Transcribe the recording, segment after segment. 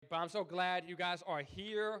But I'm so glad you guys are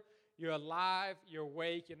here. You're alive. You're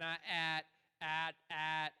awake. You're not at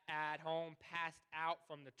home, passed out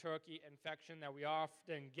from the turkey infection that we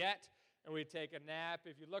often get, and we take a nap.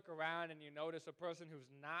 If you look around and you notice a person who's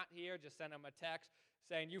not here, just send them a text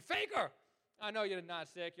saying, "You faker!" I know you're not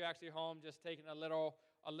sick. You're actually home, just taking a little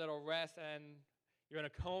rest, and you're in a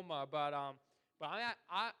coma. But I'm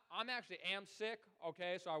actually sick.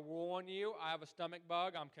 Okay, so I warn you. I have a stomach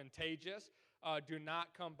bug. I'm contagious. Do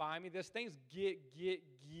not come by me. This thing's giving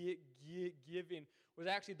was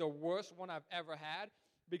actually the worst one I've ever had,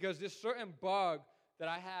 because this certain bug that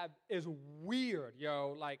I have is weird,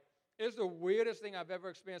 yo. Like, it's the weirdest thing I've ever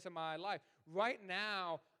experienced in my life. Right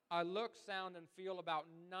now, I look, sound, and feel about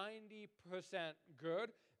 90%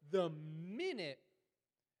 good. The minute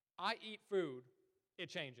I eat food, it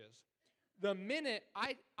changes. The minute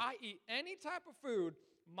I eat any type of food,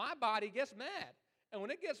 my body gets mad. And when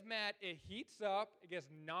it gets mad, it heats up, it gets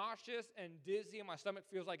nauseous and dizzy, and my stomach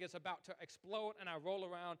feels like it's about to explode, and I roll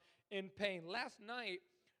around in pain. Last night,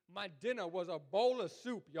 my dinner was a bowl of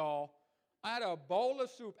soup, y'all. I had a bowl of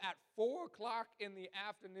soup at 4 o'clock in the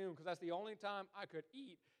afternoon, because that's the only time I could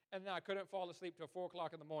eat, and then I couldn't fall asleep till 4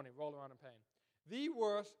 o'clock in the morning, roll around in pain. The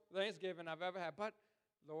worst Thanksgiving I've ever had. But,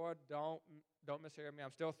 Lord, don't mishear me.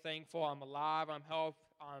 I'm still thankful. I'm alive. I'm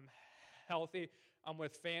healthy. I'm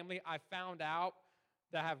with family. I found out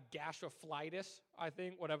that I have gastroflitis, I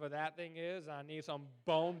think, whatever that thing is. I need some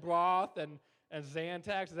bone broth and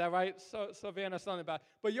Zantac. Is that right? So Savannah, something about it.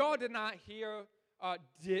 But y'all did not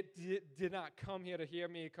come here to hear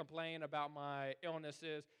me complain about my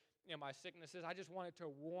illnesses and my sicknesses. I just wanted to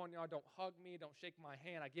warn y'all, don't hug me, don't shake my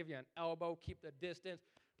hand. I give you an elbow, keep the distance.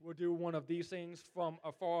 We'll do one of these things from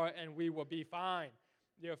afar, and we will be fine.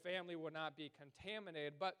 Your family will not be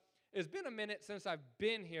contaminated. But it's been a minute since I've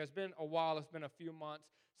been here. It's been a while. It's been a few months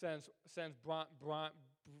since Brian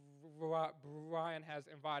has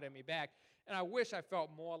invited me back. And I wish I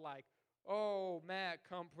felt more like, "Oh, Matt,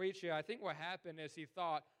 come preach here." I think what happened is he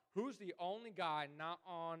thought, who's the only guy not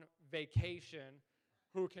on vacation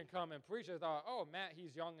who can come and preach? I thought, "Oh, Matt,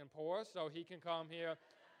 he's young and poor, so he can come here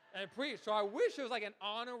and preach." So I wish it was like an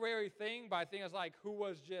honorary thing, but I think it's like who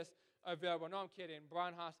was just available. No, I'm kidding.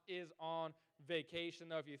 Brian Haas is on vacation,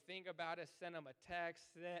 though. If you think about it, send him a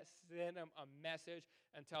text, send him a message,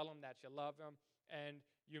 and tell him that you love him and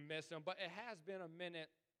you miss him. But it has been a minute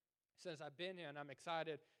since I've been here, and I'm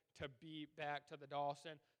excited to be back to the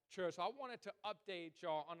Dawson Church. So I wanted to update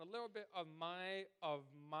y'all on a little bit of my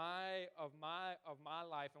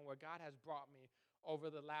life and where God has brought me over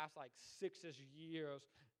the last like 6-ish years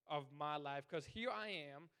of my life. Because here I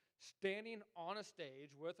am, standing on a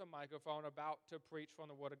stage with a microphone about to preach from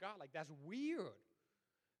the Word of God. Like, that's weird.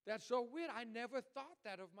 That's so weird. I never thought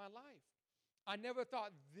that of my life. I never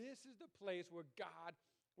thought this is the place where God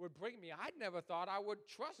would bring me. I never thought I would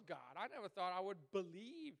trust God. I never thought I would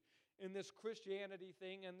believe in this Christianity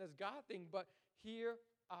thing and this God thing. But here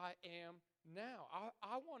I am now.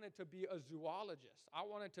 I wanted to be a zoologist. I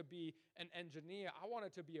wanted to be an engineer. I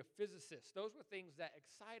wanted to be a physicist. Those were things that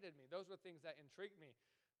excited me. Those were things that intrigued me.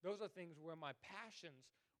 Those are things where my passions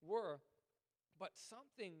were. But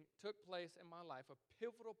something took place in my life, a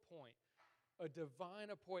pivotal point, a divine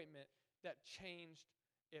appointment that changed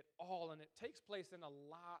it all. And it takes place in a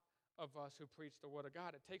lot of us who preach the Word of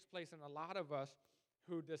God. It takes place in a lot of us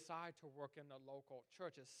who decide to work in the local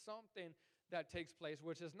church. It's something that takes place,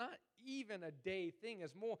 which is not even a day thing.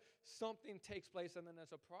 It's more something takes place, and then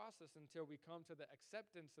there's a process until we come to the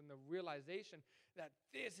acceptance and the realization that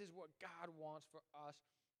this is what God wants for us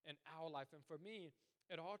in our life. And for me,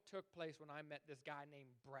 it all took place when I met this guy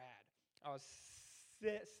named Brad. I was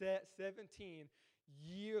 17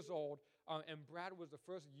 years old, and Brad was the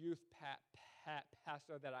first youth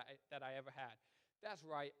pastor that I ever had. That's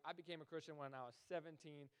right. I became a Christian when I was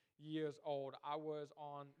 17 years old. I was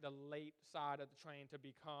on the late side of the train to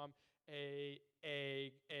become a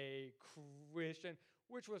Christian,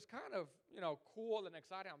 which was kind of, cool and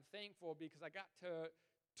exciting. I'm thankful because I got to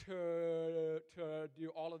do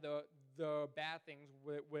all of the bad things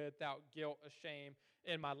without guilt or shame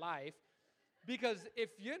in my life. Because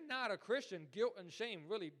if you're not a Christian, guilt and shame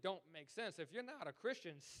really don't make sense. If you're not a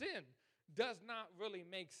Christian, sin does not really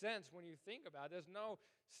make sense when you think about it. There's no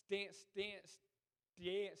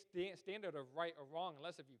standard of right or wrong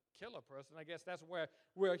unless if you kill a person. I guess that's where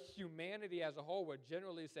humanity as a whole would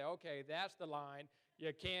generally say, okay, that's the line.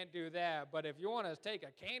 You can't do that. But if you want to take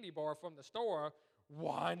a candy bar from the store,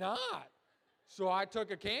 why not? So I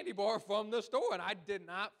took a candy bar from the store, and I did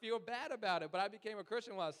not feel bad about it. But I became a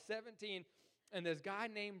Christian when I was 17, and this guy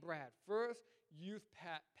named Brad, first youth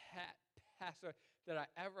pastor that I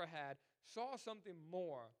ever had, saw something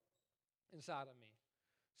more inside of me.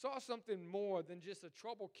 Saw something more than just a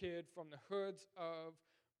trouble kid from the hoods of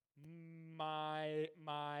Miami.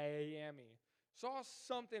 Saw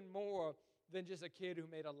something more than just a kid who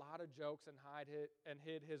made a lot of jokes and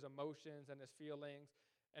hid his emotions and his feelings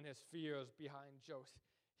and his fears behind jokes.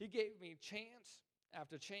 He gave me chance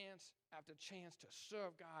after chance after chance to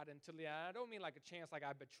serve God until I don't mean like a chance like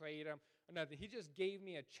I betrayed him or nothing. He just gave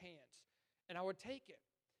me a chance, and I would take it.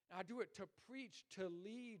 And I do it to preach, to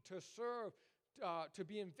lead, to serve, to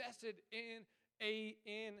be invested in a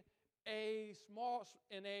small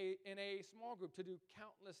group, to do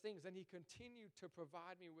countless things. And he continued to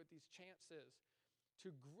provide me with these chances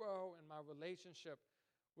to grow in my relationship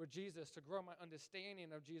with Jesus, to grow my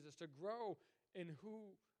understanding of Jesus, to grow in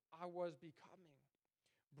who I was becoming.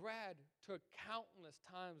 Brad took countless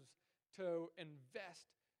times to invest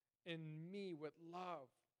in me with love,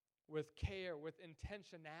 with care, with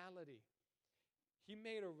intentionality. He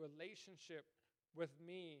made a relationship with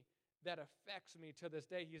me that affects me to this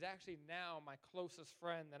day. He's actually now my closest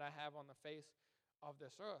friend that I have on the face of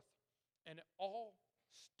this earth. And it all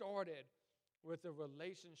started with a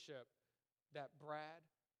relationship that Brad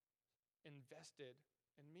invested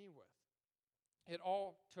in me with. It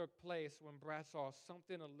all took place when Brad saw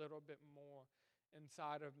something a little bit more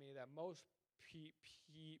inside of me that most people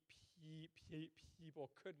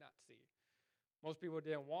could not see. Most people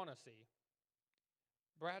didn't want to see.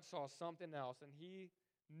 Brad saw something else, and he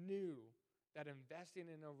knew that investing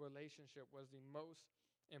in a relationship was the most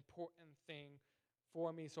important thing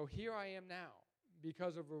for me. So here I am now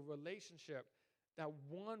because of a relationship that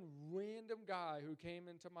one random guy who came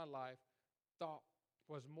into my life thought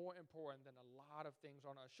was more important than a lot of things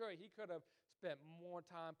on earth. Sure, he could have spent more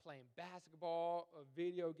time playing basketball or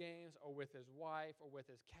video games or with his wife or with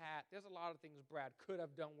his cat. There's a lot of things Brad could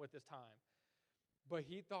have done with his time. But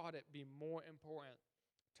he thought it'd be more important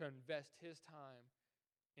to invest his time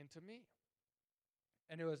into me.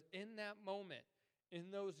 And it was in that moment,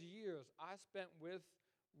 in those years I spent with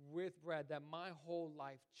Brad, that my whole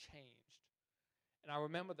life changed. And I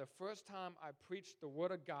remember the first time I preached the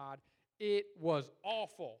Word of God, it was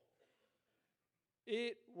awful.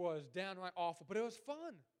 It was downright awful, but it was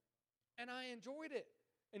fun, and I enjoyed it.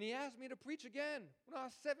 And he asked me to preach again when I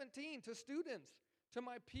was 17 to students, to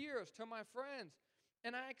my peers, to my friends,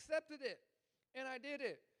 and I accepted it, and I did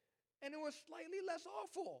it. And it was slightly less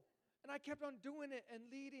awful. And I kept on doing it and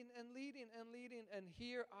leading and leading and leading, and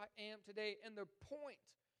here I am today. And the point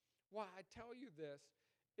why I tell you this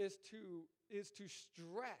is to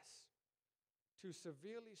stress, to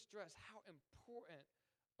severely stress how important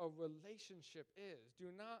a relationship is. Do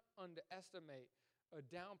not underestimate or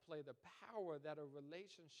downplay the power that a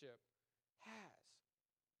relationship has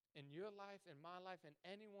in your life, in my life, in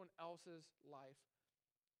anyone else's life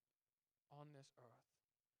on this earth.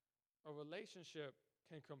 A relationship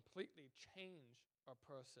can completely change a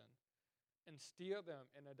person and steer them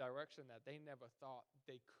in a direction that they never thought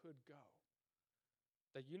they could go,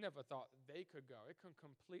 that you never thought they could go. It can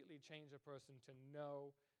completely change a person to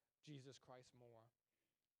know Jesus Christ more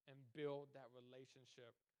and build that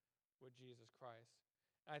relationship with Jesus Christ.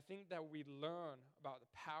 And I think that we learn about the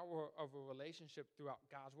power of a relationship throughout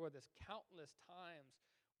God's Word. There's countless times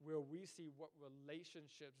where we see what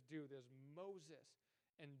relationships do. There's Moses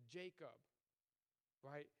and Jacob,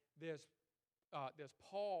 right? There's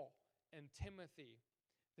Paul and Timothy.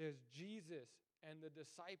 There's Jesus and the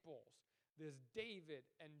disciples. There's David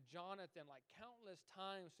and Jonathan. Like countless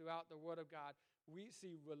times throughout the Word of God, we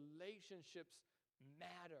see relationships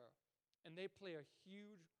matter, and they play a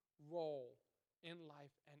huge role in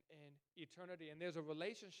life and in eternity. And there's a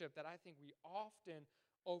relationship that I think we often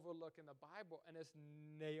overlook in the Bible, and it's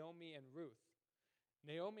Naomi and Ruth.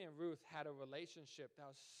 Naomi and Ruth had a relationship that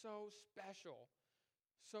was so special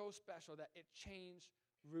that it changed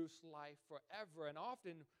Ruth's life forever. And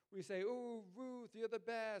often we say, oh, Ruth, you're the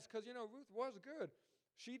best, because, Ruth was good.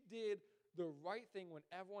 She did the right thing when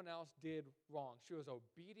everyone else did wrong. She was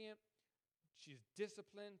obedient. She's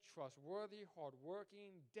disciplined, trustworthy,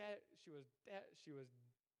 hardworking. She was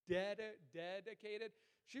dedicated.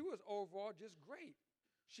 She was overall just great.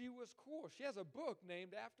 She was cool. She has a book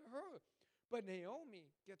named after her. But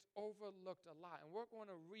Naomi gets overlooked a lot. And we're going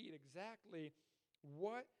to read exactly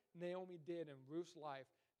what Naomi did in Ruth's life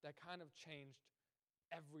that kind of changed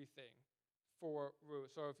everything for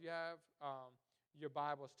Ruth. So if you have your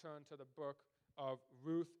Bibles, turn to the book of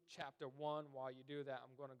Ruth chapter 1. While you do that,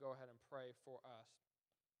 I'm going to go ahead and pray for us.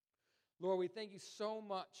 Lord, we thank you so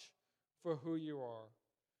much for who you are.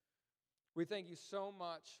 We thank you so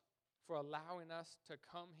much for allowing us to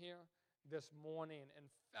come here this morning and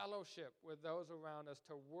fellowship with those around us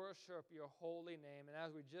to worship your holy name. And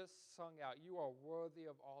as we just sung out, you are worthy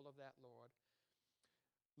of all of that, Lord.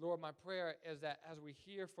 Lord, my prayer is that as we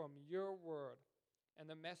hear from your word and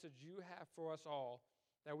the message you have for us all,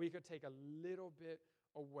 that we could take a little bit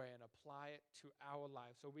away and apply it to our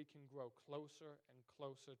lives so we can grow closer and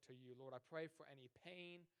closer to you. Lord, I pray for any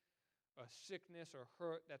pain or sickness or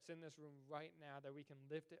hurt that's in this room right now, that we can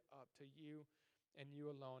lift it up to you and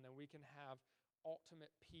you alone, and we can have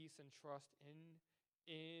ultimate peace and trust in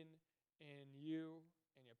you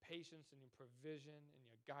and your patience and your provision and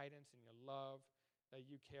your guidance and your love, that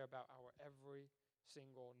you care about our every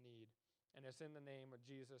single need. And it's in the name of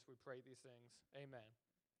Jesus we pray these things. Amen.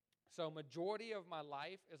 So majority of my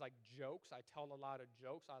life is like jokes. I tell a lot of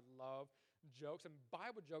jokes. I love jokes, and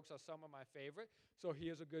Bible jokes are some of my favorite. So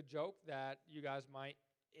here's a good joke that you guys might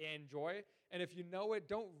enjoy. And if you know it,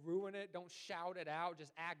 don't ruin it. Don't shout it out.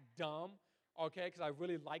 Just act dumb, okay? Because I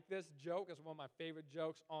really like this joke. It's one of my favorite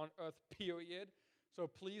jokes on earth, period. So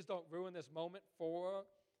please don't ruin this moment for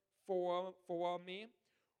me.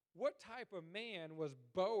 What type of man was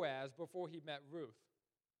Boaz before he met Ruth?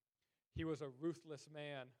 He was a ruthless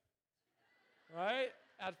man. Right?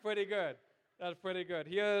 That's pretty good. That's pretty good.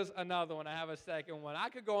 Here's another one. I have a second one. I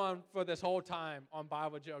could go on for this whole time on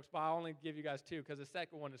Bible jokes, but I'll only give you guys two because the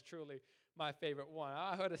second one is truly my favorite one.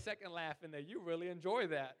 I heard a second laugh in there. You really enjoy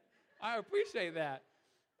that. I appreciate that.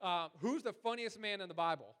 Who's the funniest man in the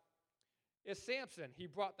Bible? It's Samson. He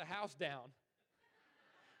brought the house down.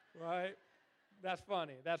 Right? That's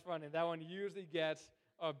funny. That's funny. That one usually gets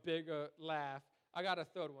a bigger laugh. I got a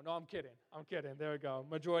third one. No, I'm kidding. I'm kidding. There we go.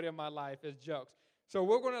 Majority of my life is jokes. So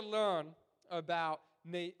we're going to learn about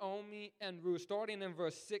Naomi and Ruth, starting in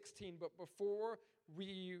verse 16. But before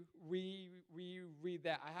we read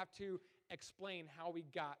that, I have to explain how we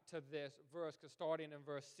got to this verse, because starting in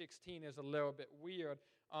verse 16 is a little bit weird.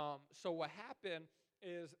 So what happened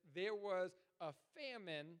is there was a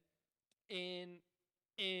famine in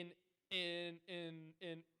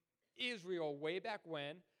Israel way back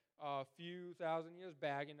when, a few thousand years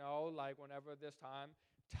back, like whenever this time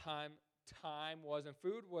was, and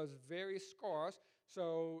food was very scarce.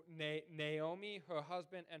 So Naomi, her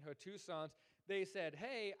husband, and her two sons, they said,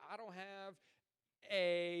 hey, I don't have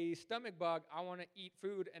a stomach bug. I want to eat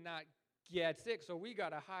food and not get sick. So we got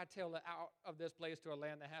to hightail it out of this place to a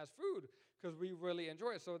land that has food, because we really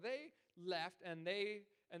enjoy it. So they left and they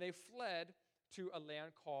fled to a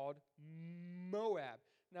land called Moab.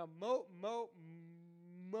 Now,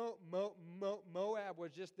 Moab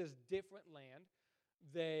was just this different land.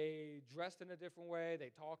 They dressed in a different way. They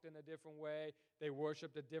talked in a different way. They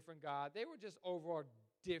worshiped a different God. They were just overall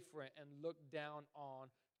different and looked down on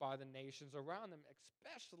by the nations around them,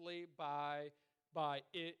 especially by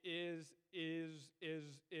Israel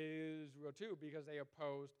too, because they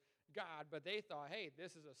opposed God. But they thought, hey,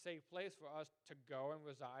 this is a safe place for us to go and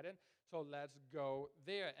reside in, so let's go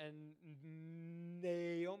there. And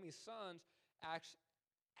Naomi's sons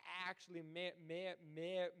actually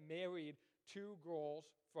married two girls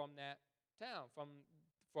from that town,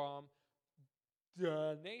 from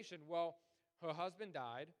the nation. Well, her husband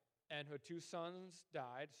died, and her two sons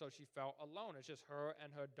died, so she felt alone. It's just her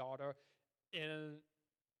and her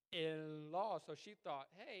daughter-in-law. So she thought,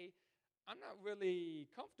 hey, I'm not really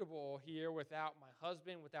comfortable here without my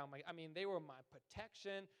husband, they were my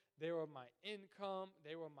protection, they were my income,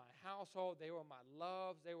 they were my household, they were my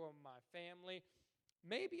loves, they were my family.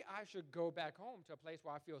 Maybe I should go back home to a place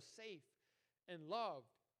where I feel safe and loved,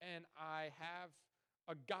 and I have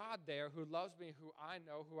a God there who loves me, who I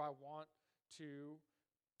know, who I want to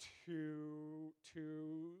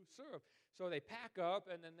serve. So they pack up,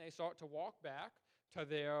 and then they start to walk back to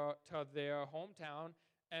their hometown,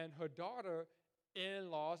 and her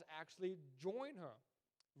daughter-in-laws actually join her,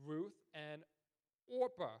 Ruth and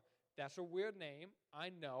Orpah. That's a weird name, I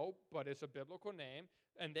know, but it's a biblical name.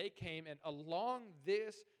 And they came, and along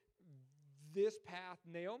this path,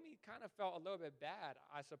 Naomi kind of felt a little bit bad,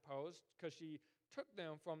 I suppose, because she took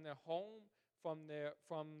them from their home, from their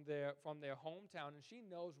hometown, and she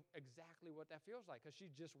knows exactly what that feels like, because she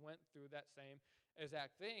just went through that same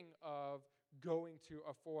exact thing of going to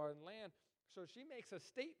a foreign land. So she makes a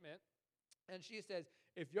statement, and she says,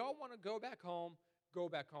 if y'all want to go back home, go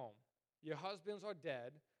back home. Your husbands are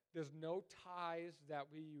dead. There's no ties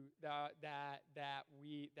that we have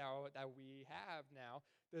now.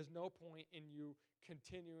 There's no point in you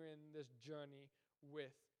continuing this journey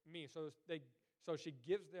with me. So she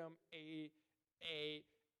gives them a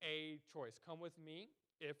choice. Come with me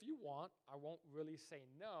if you want. I won't really say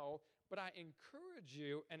no, but I encourage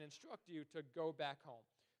you and instruct you to go back home.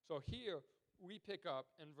 So here we pick up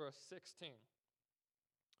in verse 16.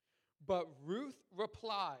 But Ruth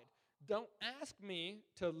replied, "Don't ask me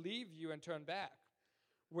to leave you and turn back.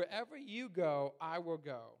 Wherever you go, I will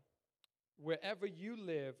go. Wherever you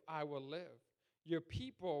live, I will live. Your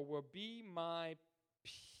people will be my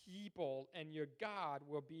people, and your God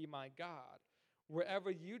will be my God. Wherever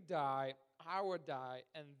you die, I will die,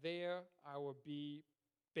 and there I will be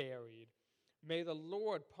buried. May the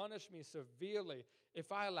Lord punish me severely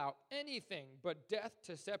if I allow anything but death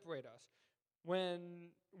to separate us."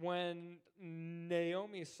 When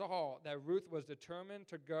Naomi saw that Ruth was determined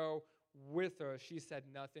to go with her, she said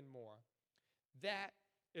nothing more. That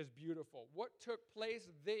is beautiful. What took place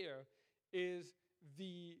there is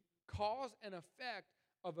the cause and effect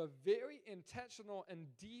of a very intentional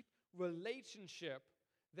and deep relationship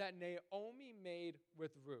that Naomi made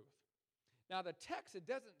with Ruth. Now, the text, it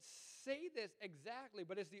doesn't say this exactly,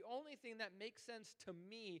 but it's the only thing that makes sense to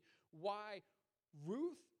me why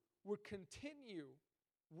Ruth would continue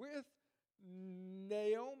with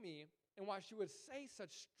Naomi and why she would say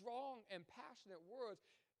such strong and passionate words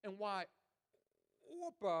and why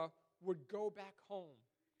Orpah would go back home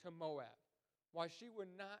to Moab, why she would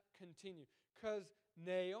not continue. Because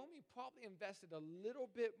Naomi probably invested a little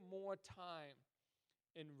bit more time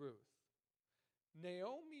in Ruth.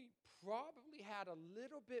 Naomi probably had a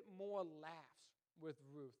little bit more laughs with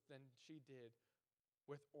Ruth than she did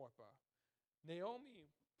with Orpah. Naomi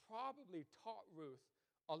probably taught Ruth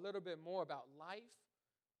a little bit more about life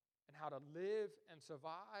and how to live and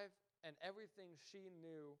survive and everything she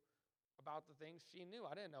knew about the things she knew.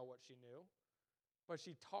 I didn't know what she knew, but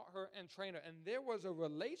she taught her and trained her. And there was a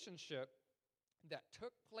relationship that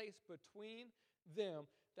took place between them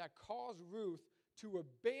that caused Ruth to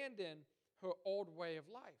abandon her old way of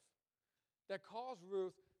life, that caused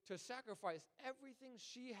Ruth to sacrifice everything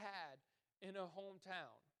she had in her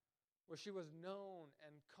hometown, where she was known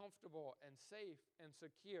and comfortable and safe and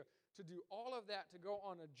secure, to do all of that, to go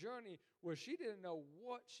on a journey where she didn't know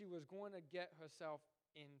what she was going to get herself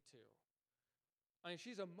into. I mean,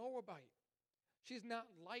 she's a Moabite. She's not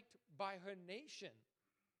liked by her nation.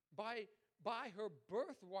 By her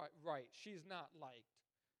birthright, she's not liked,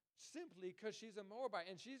 simply because she's a Moabite.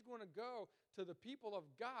 And she's going to go to the people of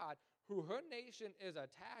God who her nation is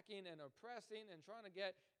attacking and oppressing and trying to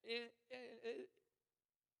get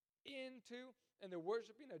into, and they're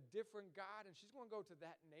worshiping a different God, and she's going to go to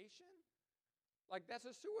that nation? Like, that's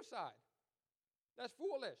a suicide. That's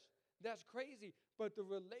foolish. That's crazy. But the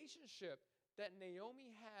relationship that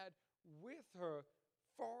Naomi had with her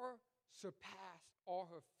far surpassed all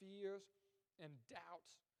her fears and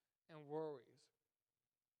doubts and worries.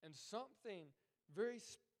 And something very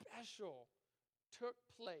special took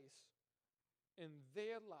place in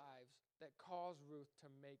their lives that caused Ruth to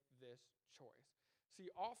make this choice. See,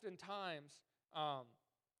 oftentimes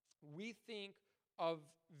we think of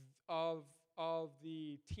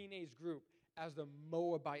the teenage group as the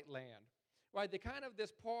Moabite land, right? They're kind of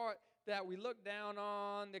this part that we look down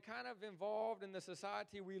on. They're kind of involved in the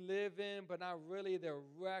society we live in, but not really. They're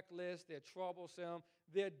reckless. They're troublesome.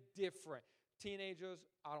 They're different. Teenagers,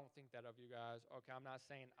 I don't think that of you guys. Okay, I'm not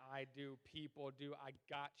saying I do. People do. I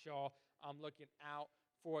got y'all. I'm looking out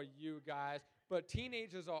for you guys. But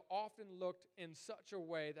teenagers are often looked in such a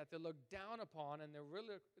way that they're looked down upon, and they're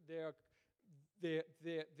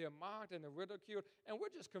mocked and they're ridiculed, and we're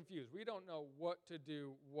just confused. We don't know what to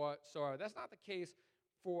do whatsoever. That's not the case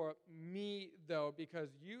for me, though,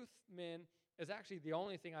 because youth men is actually the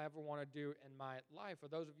only thing I ever want to do in my life. For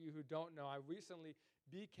those of you who don't know, I recently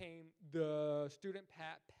became the student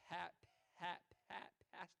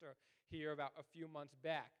pastor here about a few months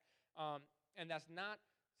back. And that's not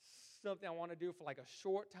something I want to do for like a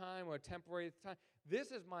short time or a temporary time.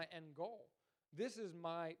 This is my end goal. This is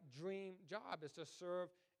my dream job, is to serve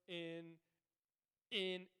in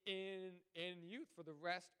youth for the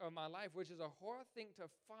rest of my life, which is a hard thing to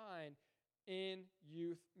find in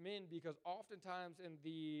youth men, because oftentimes in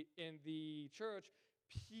the church,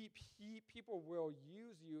 people will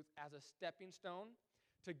use youth as a stepping stone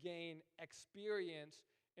to gain experience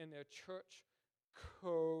in their church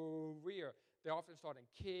career. They often start in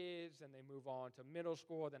kids, and they move on to middle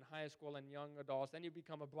school, then high school, and young adults. Then you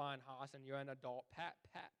become a Brian Haas, and you're an adult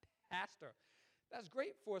pastor. That's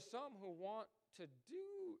great for some who want to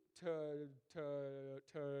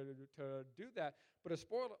do that. But a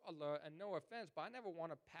spoiler alert, and no offense, but I never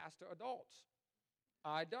want to pastor adults.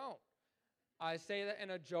 I don't. I say that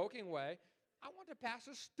in a joking way. I want to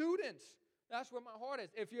pastor students. That's where my heart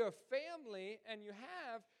is. If you're a family and you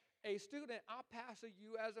have a student, I'll pastor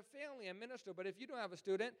you as a family and minister. But if you don't have a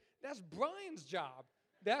student, that's Brian's job.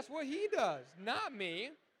 That's what he does, not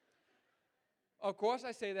me. Of course,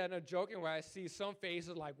 I say that in a joking way. I see some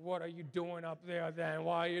faces like, "What are you doing up there? Then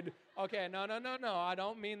why are you?" Okay, no, no, no, no. I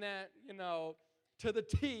don't mean that, to the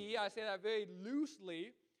T. I say that very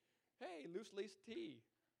loosely. Hey, loose leaf tea.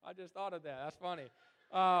 I just thought of that. That's funny.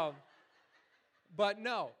 Um, but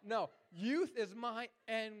no, no. Youth is my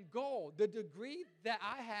end goal. The degree that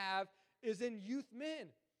I have is in youth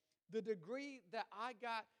men. The degree that I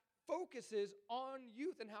got focuses on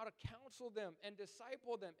youth and how to counsel them and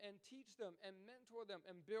disciple them and teach them and mentor them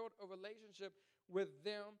and build a relationship with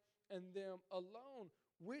them and them alone,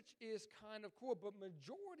 which is kind of cool. But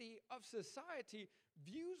majority of society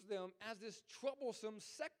views them as this troublesome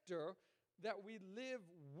sector that we live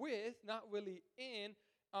with, not really in,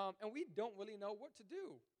 and we don't really know what to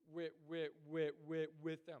do with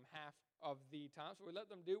them half of the time. So we let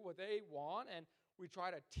them do what they want, and we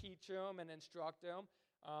try to teach them and instruct them.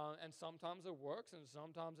 And sometimes it works, and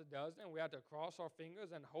sometimes it doesn't. And we have to cross our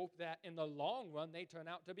fingers and hope that in the long run they turn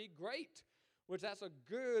out to be great. Which that's a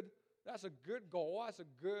good goal. That's a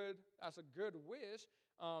good wish.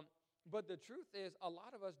 But the truth is, a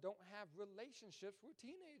lot of us don't have relationships with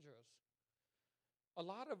teenagers. A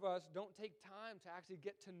lot of us don't take time to actually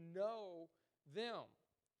get to know them.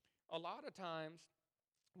 A lot of times,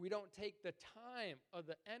 we don't take the time or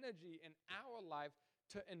the energy in our life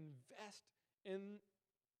to invest in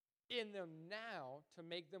them now to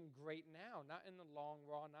make them great now, not in the long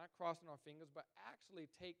run, not crossing our fingers, but actually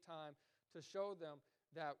take time to show them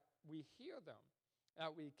that we hear them,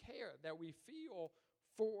 that we care, that we feel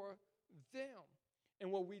for them.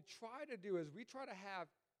 And what we try to do is we try to have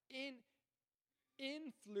influence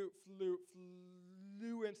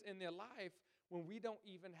in their life when we don't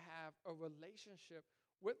even have a relationship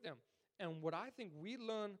with them. And what I think we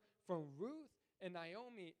learn from Ruth and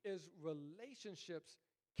Naomi is relationships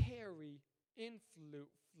carry influence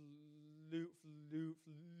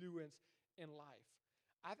in life.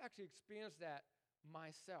 I've actually experienced that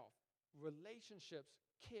myself. Relationships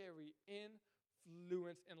carry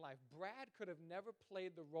influence in life. Brad could have never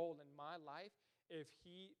played the role in my life if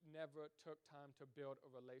he never took time to build a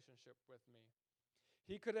relationship with me.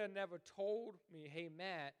 He could have never told me, "Hey,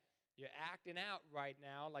 Matt, you're acting out right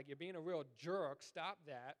now, like you're being a real jerk, stop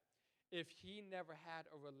that," if he never had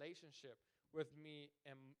a relationship with me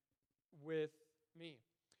and with me.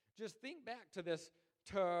 Just think back to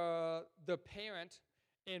the parent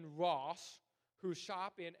in Ross who's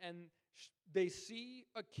shopping and they see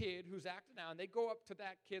a kid who's acting out and they go up to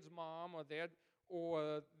that kid's mom or their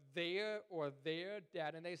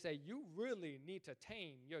dad and they say, "You really need to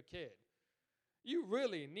tame your kid. You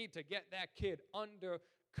really need to get that kid under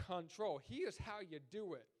control. Here's how you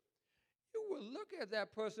do it." You will look at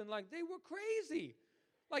that person like they were crazy.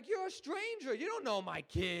 Like, you're a stranger. You don't know my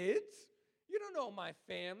kids. You don't know my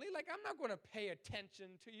family. Like, I'm not going to pay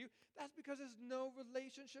attention to you. That's because there's no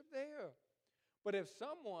relationship there. But if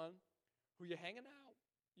someone who you're hanging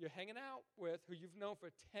out with, who you've known for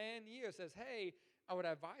 10 years says, "Hey, I would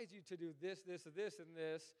advise you to do this, this, and this in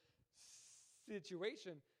this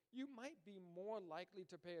situation," you might be more likely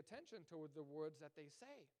to pay attention to the words that they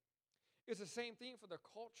say. It's the same thing for the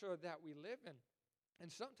culture that we live in. And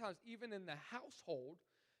sometimes even in the household,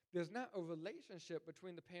 there's not a relationship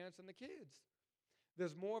between the parents and the kids.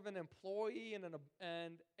 There's more of an employee and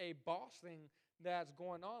a boss thing that's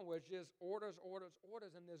going on where it's just orders,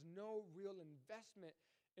 and there's no real investment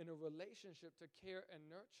in a relationship to care and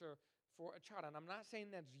nurture for a child. And I'm not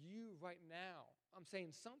saying that's you right now. I'm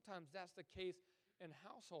saying sometimes that's the case in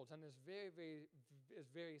households, and it's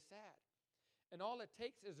very sad. And all it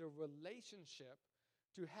takes is a relationship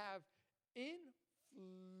to have influence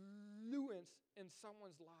in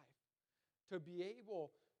someone's life, to be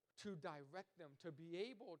able to direct them, to be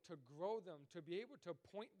able to grow them, to be able to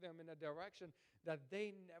point them in a direction that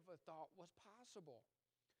they never thought was possible.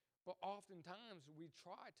 But oftentimes we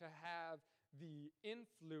try to have the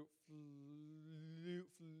influence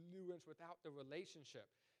without the relationship,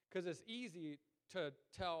 because it's easy to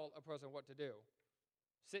tell a person what to do.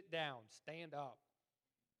 Sit down, stand up,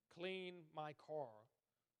 clean my car.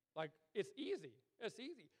 Like, it's easy.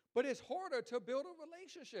 But it's harder to build a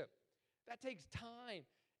relationship. That takes time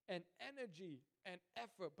and energy and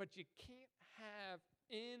effort, but you can't have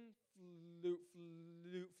influence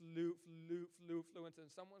in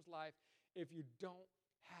someone's life if you don't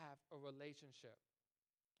have a relationship.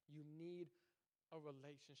 You need a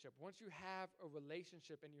relationship. Once you have a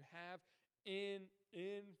relationship and you have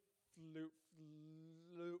influence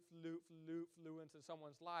in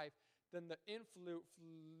someone's life, then the influence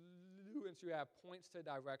you have points to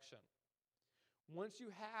direction. Once you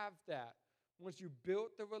have that, once you build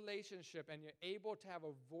the relationship and you're able to have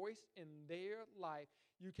a voice in their life,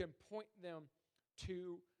 you can point them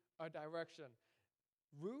to a direction.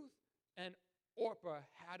 Ruth and Orpah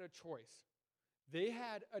had a choice. They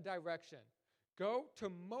had a direction. Go to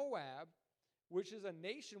Moab, which is a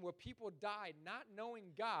nation where people died not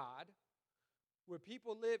knowing God, where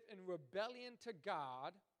people live in rebellion to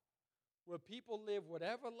God, where people live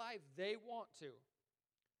whatever life they want to.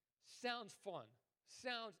 Sounds fun.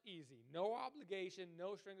 Sounds easy. No obligation,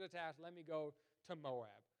 no strings attached. Let me go to Moab.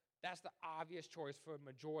 That's the obvious choice for a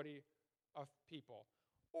majority of people.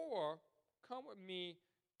 Or come with me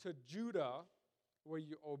to Judah, where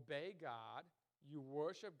you obey God, you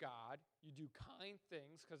worship God, you do kind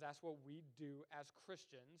things, because that's what we do as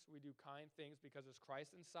Christians. We do kind things because it's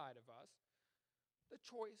Christ inside of us. The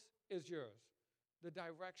choice is yours. The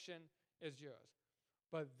direction is yours.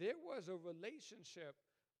 But there was a relationship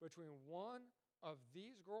between one of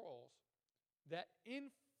these girls that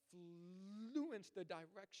influenced the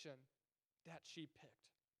direction that she picked.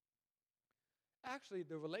 Actually,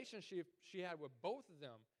 the relationship she had with both of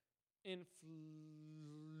them influenced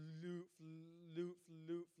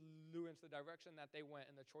the direction that they went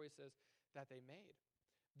and the choices that they made.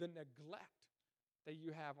 The neglect that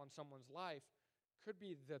you have on someone's life could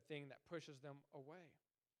be the thing that pushes them away.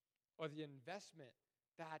 Or the investment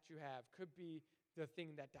that you have could be the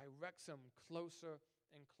thing that directs them closer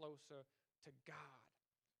and closer to God,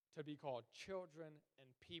 to be called children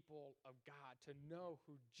and people of God, to know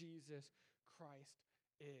who Jesus Christ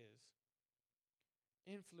is.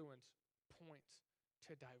 Influence points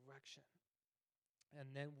to direction.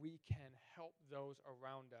 And then we can help those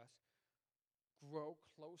around us grow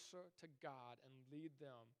closer to God and lead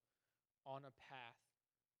them on a path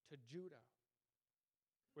to Judah,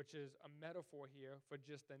 which is a metaphor here for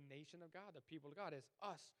just the nation of God, the people of God. It's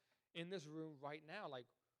us in this room right now. Like,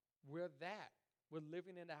 we're that. We're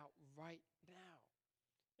living it out right now.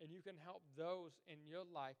 And you can help those in your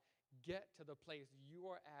life get to the place you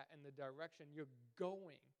are at and the direction you're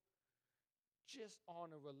going just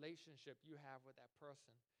on a relationship you have with that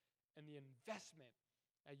person and the investment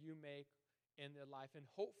that you make in their life. And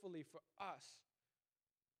hopefully for us,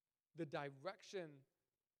 the direction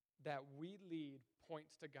that we lead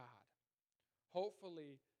points to God.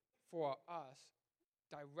 Hopefully for us,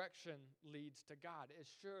 direction leads to God. It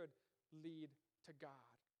should lead to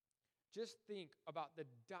God. Just think about the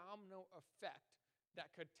domino effect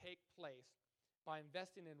that could take place by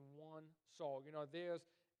investing in one soul. You know, there's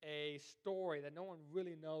a story that no one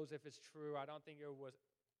really knows if it's true. I don't think it was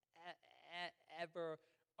ever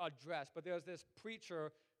addressed. But there's this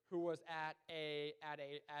preacher who was at a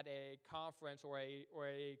conference or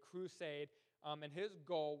a crusade, and his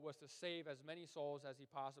goal was to save as many souls as he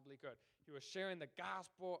possibly could. He was sharing the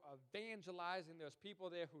gospel, evangelizing. There's people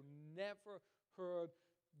there who never heard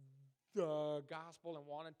the gospel and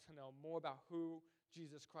wanted to know more about who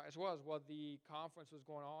Jesus Christ was. Well, the conference was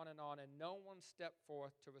going on, and no one stepped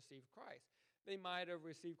forth to receive Christ. They might have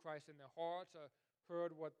received Christ in their hearts or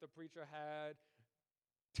heard what the preacher had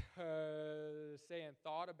to say and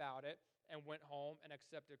thought about it and went home and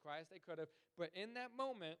accepted Christ. They could have. But in that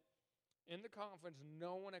moment, in the conference,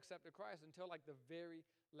 no one accepted Christ until like the very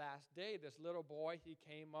last day. This little boy, he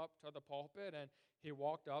came up to the pulpit and he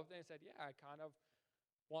walked up there and said, yeah, I kind of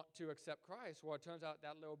want to accept Christ. Well, it turns out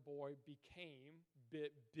that little boy became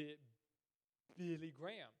Billy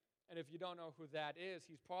Graham. And if you don't know who that is,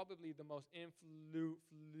 he's probably the most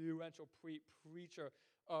influential preacher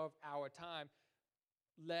of our time.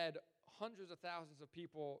 Led hundreds of thousands of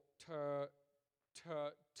people to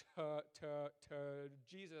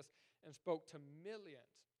Jesus and spoke to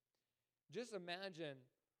millions. Just imagine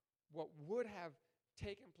what would have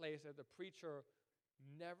taken place if the preacher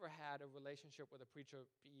never had a relationship with the preacher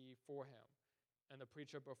before him, and the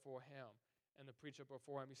preacher before him, and the preacher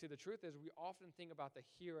before him. You see, the truth is we often think about the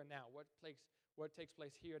here and now, what takes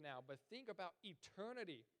place here and now, but think about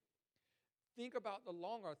eternity. Think about the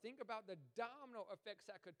long run. Think about the domino effects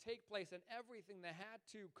that could take place and everything that had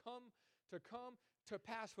to come to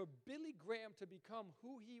pass for Billy Graham to become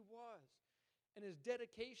who he was. And his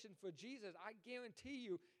dedication for Jesus, I guarantee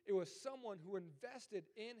you, it was someone who invested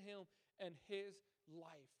in him and his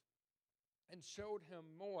life and showed him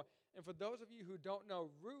more. And for those of you who don't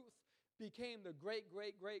know, Ruth became the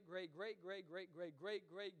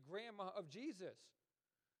great-great-great-great-great-great-great-great-great-grandma of Jesus.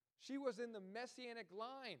 She was in the Messianic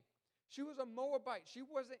line. She was a Moabite. She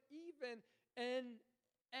wasn't even an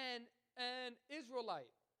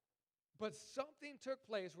Israelite. But something took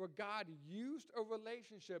place where God used a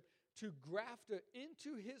relationship to graft her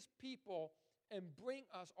into his people and bring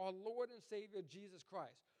us our Lord and Savior, Jesus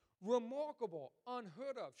Christ. Remarkable,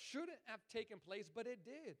 unheard of, shouldn't have taken place, but it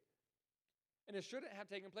did. And it shouldn't have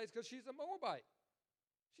taken place because she's a Moabite.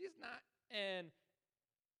 She's not an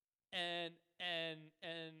and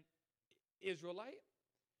Israelite,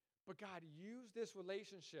 but God used this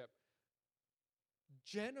relationship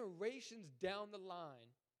generations down the line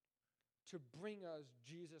to bring us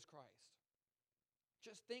Jesus Christ.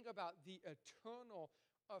 Just think about the eternal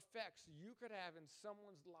effects you could have in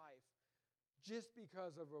someone's life just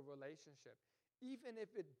because of a relationship. Even if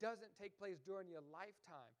it doesn't take place during your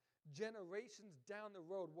lifetime, generations down the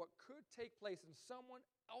road, what could take place in someone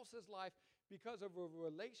else's life because of a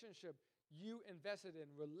relationship you invested in.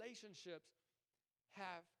 Relationships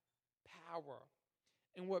have power.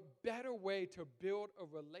 And what better way to build a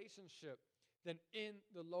relationship than in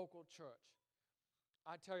the local church?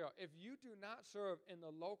 I tell you, if you do not serve in the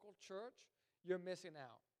local church, you're missing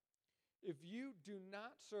out. If you do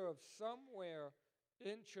not serve somewhere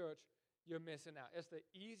in church, you're missing out. It's the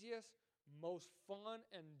easiest, most fun,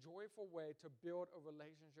 and joyful way to build a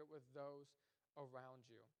relationship with those around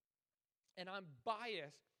you. And I'm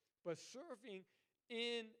biased, but serving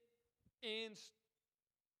in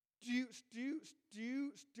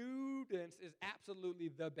students is absolutely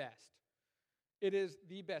the best. It is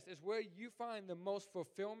the best. It's where you find the most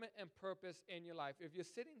fulfillment and purpose in your life. If you're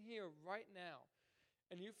sitting here right now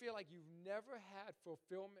and you feel like you've never had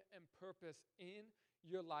fulfillment and purpose in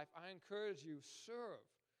your life, I encourage you, serve.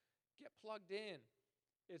 Get plugged in.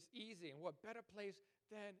 It's easy. And what better place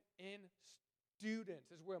than in students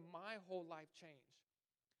is where my whole life changed.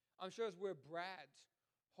 I'm sure it's where Brad's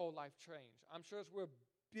whole life changed. I'm sure it's where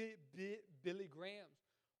Billy Graham's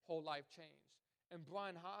whole life changed. And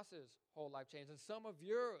Brian Haas's whole life changed. And some of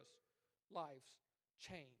yours lives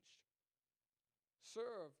changed.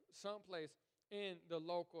 Serve someplace in the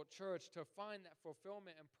local church to find that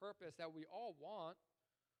fulfillment and purpose that we all want.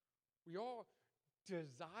 We all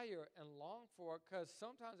desire and long for, because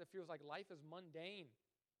sometimes it feels like life is mundane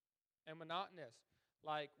and monotonous.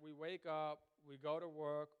 Like we wake up, we go to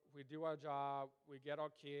work, we do our job, we get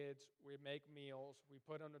our kids, we make meals, we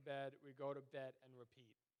put them to bed, we go to bed and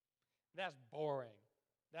repeat. That's boring.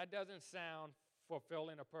 That doesn't sound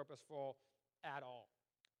fulfilling or purposeful at all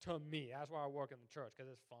to me. That's why I work in the church,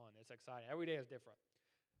 because it's fun, it's exciting. Every day is different.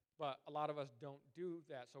 But a lot of us don't do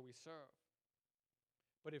that, so we serve.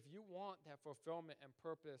 But if you want that fulfillment and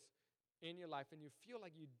purpose in your life and you feel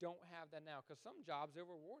like you don't have that now, because some jobs are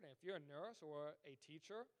rewarding. If you're a nurse or a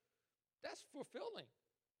teacher, that's fulfilling.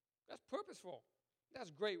 That's purposeful.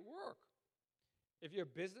 That's great work. If you're a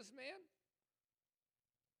businessman,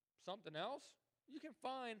 something else, you can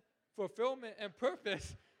find fulfillment and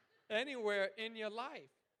purpose anywhere in your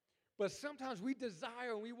life. But sometimes we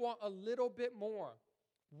desire and we want a little bit more.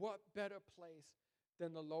 What better place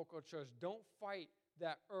than the local church? Don't fight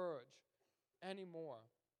that urge anymore.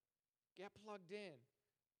 Get plugged in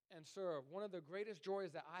and serve. One of the greatest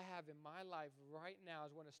joys that I have in my life right now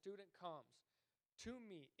is when a student comes to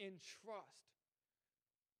me in trust,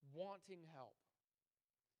 wanting help.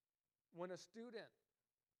 When a student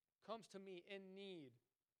comes to me in need,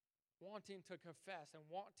 wanting to confess and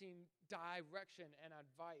wanting direction and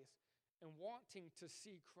advice and wanting to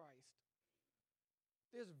see Christ.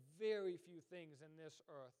 There's very few things in this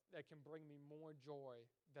earth that can bring me more joy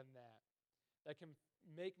than that can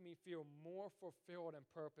make me feel more fulfilled and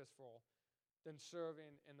purposeful than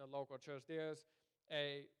serving in the local church. There's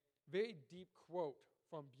a very deep quote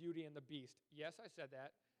from Beauty and the Beast. Yes, I said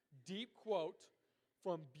that. Deep quote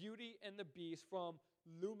from Beauty and the Beast from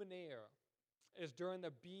Lumiere is during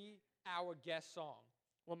the Be Our Guest song.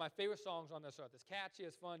 One of my favorite songs on this earth. It's catchy,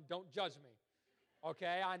 it's fun. Don't judge me.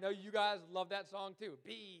 Okay, I know you guys love that song too.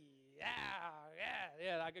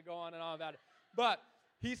 Yeah, I could go on and on about it. But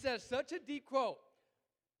he says such a deep quote.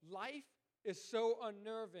 Life is so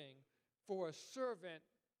unnerving for a servant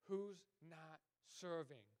who's not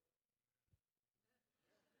serving.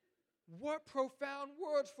 What profound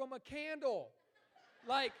words from a candle.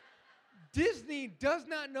 Like, Disney does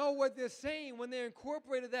not know what they're saying when they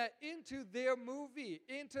incorporated that into their movie,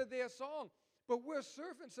 into their song. But we're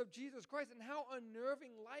servants of Jesus Christ, and how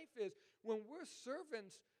unnerving life is when we're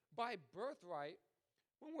servants by birthright,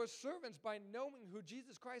 when we're servants by knowing who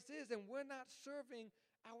Jesus Christ is, and we're not serving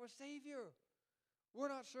our Savior.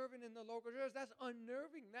 We're not serving in the local church. That's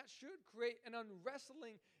unnerving. That should create an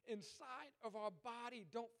unwrestling inside of our body.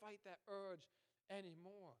 Don't fight that urge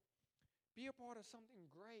anymore. Be a part of something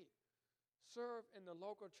great. Serve in the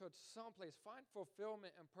local church someplace. Find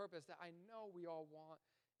fulfillment and purpose that I know we all want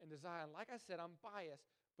and desire. And like I said, I'm biased,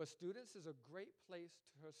 but students is a great place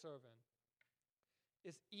to serve in.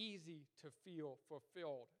 It's easy to feel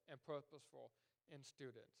fulfilled and purposeful in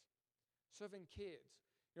students. Serving kids.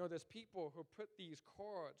 You know, there's people who put these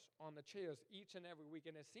cards on the chairs each and every week,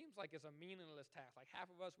 and it seems like it's a meaningless task. Like half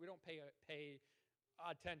of us, we don't pay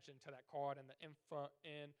attention to that card and the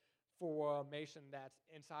information that's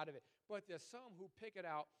inside of it. But there's some who pick it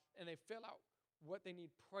out and they fill out what they need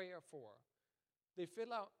prayer for. They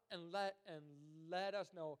fill out and let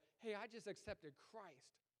us know, hey, I just accepted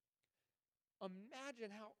Christ.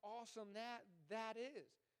 Imagine how awesome that is.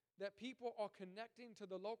 That people are connecting to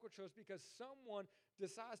the local church because someone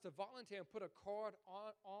decides to volunteer and put a card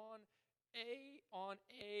on a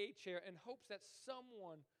chair in hopes that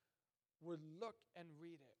someone would look and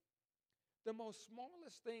read it. The most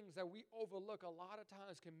smallest things that we overlook a lot of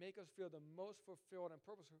times can make us feel the most fulfilled and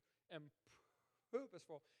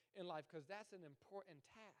purposeful in life, because that's an important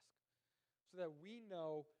task, so that we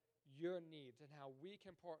know your needs and how we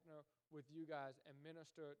can partner with you guys and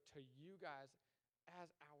minister to you guys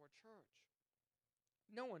as our church.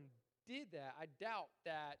 No one did that. I doubt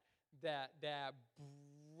that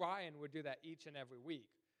Brian would do that each and every week.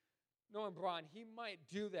 Knowing Brian, he might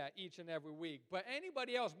do that each and every week, but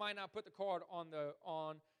anybody else might not put the card on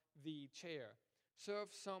the chair.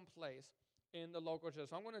 Serve someplace in the local church.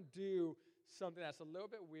 So I'm going to do something that's a little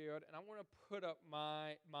bit weird, and I'm going to put up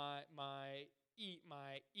my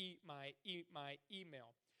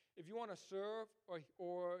email. If you want to serve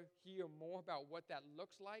or hear more about what that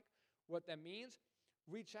looks like, what that means,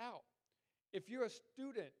 reach out. If you're a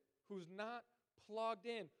student who's not plugged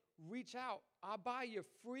in, reach out. I'll buy you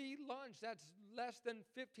free lunch. That's less than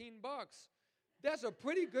 $15. That's a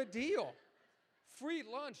pretty good deal. Free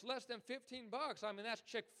lunch, less than $15. I mean, that's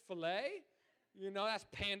Chick-fil-A. That's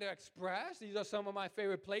Panda Express. These are some of my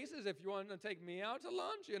favorite places. If you want to take me out to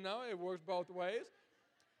lunch, it works both ways.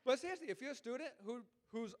 But seriously, if you're a student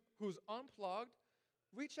who's unplugged,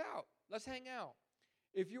 reach out. Let's hang out.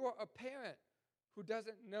 If you are a parent who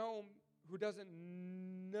doesn't know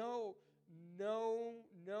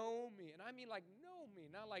me, and I mean like know me,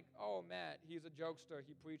 not like, oh, Matt, he's a jokester,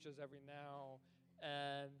 he preaches every now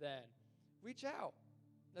and then. Reach out.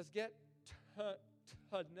 Let's get to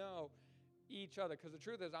know each other, because the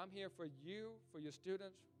truth is I'm here for you, for your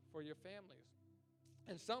students, for your families.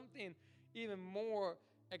 And something even more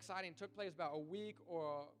exciting took place about a week or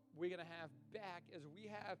a week and a half back, is we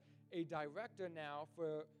have a director now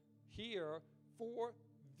for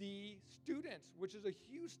the students, which is a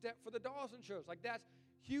huge step for the Dawson Church. Like, that's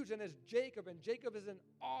huge. And it's Jacob, and Jacob is an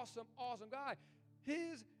awesome guy.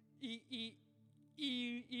 His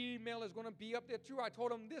email is going to be up there too. I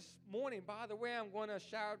told him this morning, by the way, I'm going to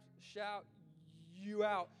shout you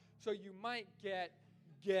out. So you might get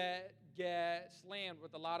slammed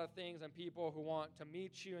with a lot of things and people who want to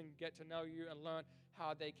meet you and get to know you and learn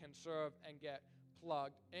how they can serve and get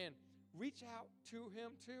plugged in. Reach out to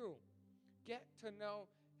him too. Get to know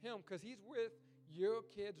him, because he's with your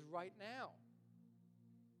kids right now.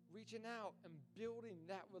 Reaching out and building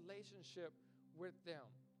that relationship with them.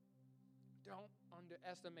 Don't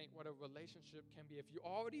underestimate what a relationship can be. If you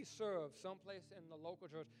already serve someplace in the local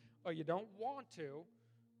church, or you don't want to,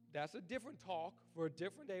 that's a different talk for a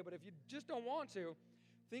different day. But if you just don't want to,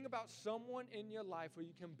 think about someone in your life who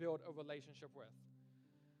you can build a relationship with.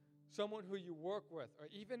 Someone who you work with, or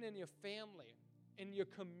even in your family, in your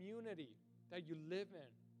community that you live in,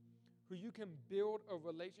 who you can build a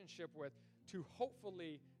relationship with to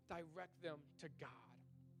hopefully direct them to God.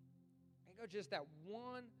 And just that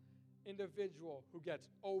one individual who gets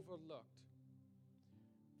overlooked.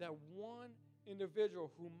 That one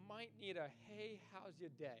individual who might need a, hey, how's your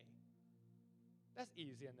day? That's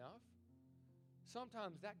easy enough.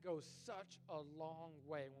 Sometimes that goes such a long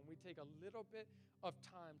way when we take a little bit of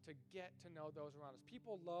time to get to know those around us.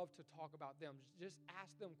 People love to talk about them. Just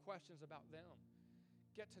ask them questions about them.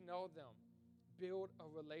 Get to know them. Build a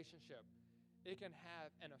relationship. It can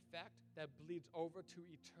have an effect that bleeds over to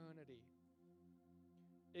eternity.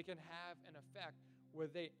 It can have an effect where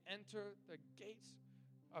they enter the gates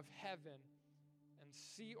of heaven and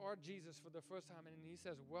see our Jesus for the first time, and he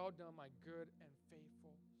says, well done, my good and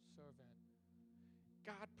faithful servant.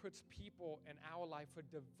 God puts people in our life for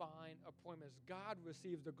divine appointments. God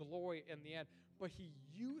receives the glory in the end, but he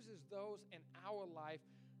uses those in our life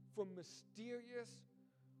for mysterious,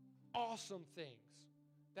 awesome things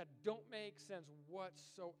that don't make sense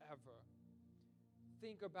whatsoever.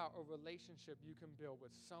 Think about a relationship you can build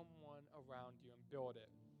with someone around you and build it.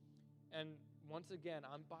 And once again,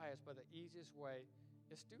 I'm biased, but the easiest way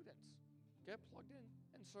is students. Get plugged in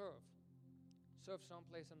and serve. Serve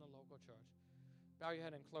someplace in the local church. Bow your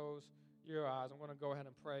head and close your eyes. I'm going to go ahead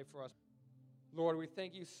and pray for us. Lord, we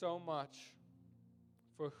thank you so much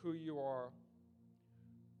for who you are.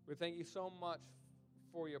 We thank you so much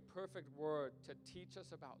for your perfect word to teach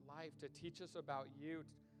us about life, to teach us about you,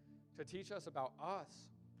 to teach us about us.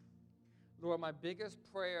 Lord, my biggest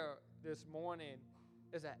prayer this morning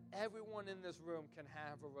is that everyone in this room can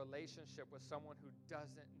have a relationship with someone who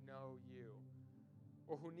doesn't know you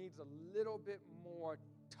or who needs a little bit more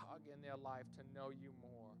tug in their life to know you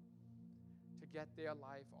more, to get their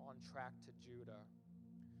life on track to Judah.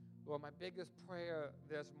 Lord, my biggest prayer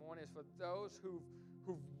this morning is for those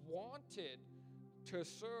who've wanted to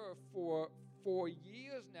serve for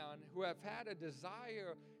years now and who have had a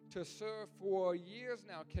desire to serve for years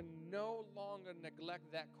now can no longer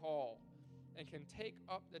neglect that call and can take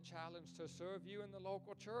up the challenge to serve you in the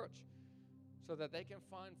local church so that they can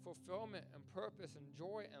find fulfillment and purpose and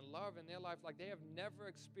joy and love in their life like they have never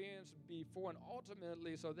experienced before, and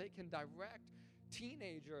ultimately so they can direct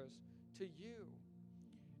teenagers to you.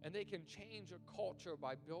 And they can change a culture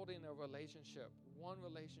by building a relationship, one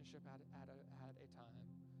relationship at a time.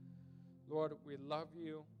 Lord, we love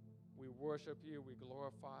you, we worship you, we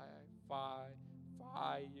glorify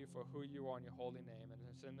you for who you are in your holy name. And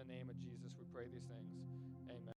it's in the name of Jesus we pray these things. Amen.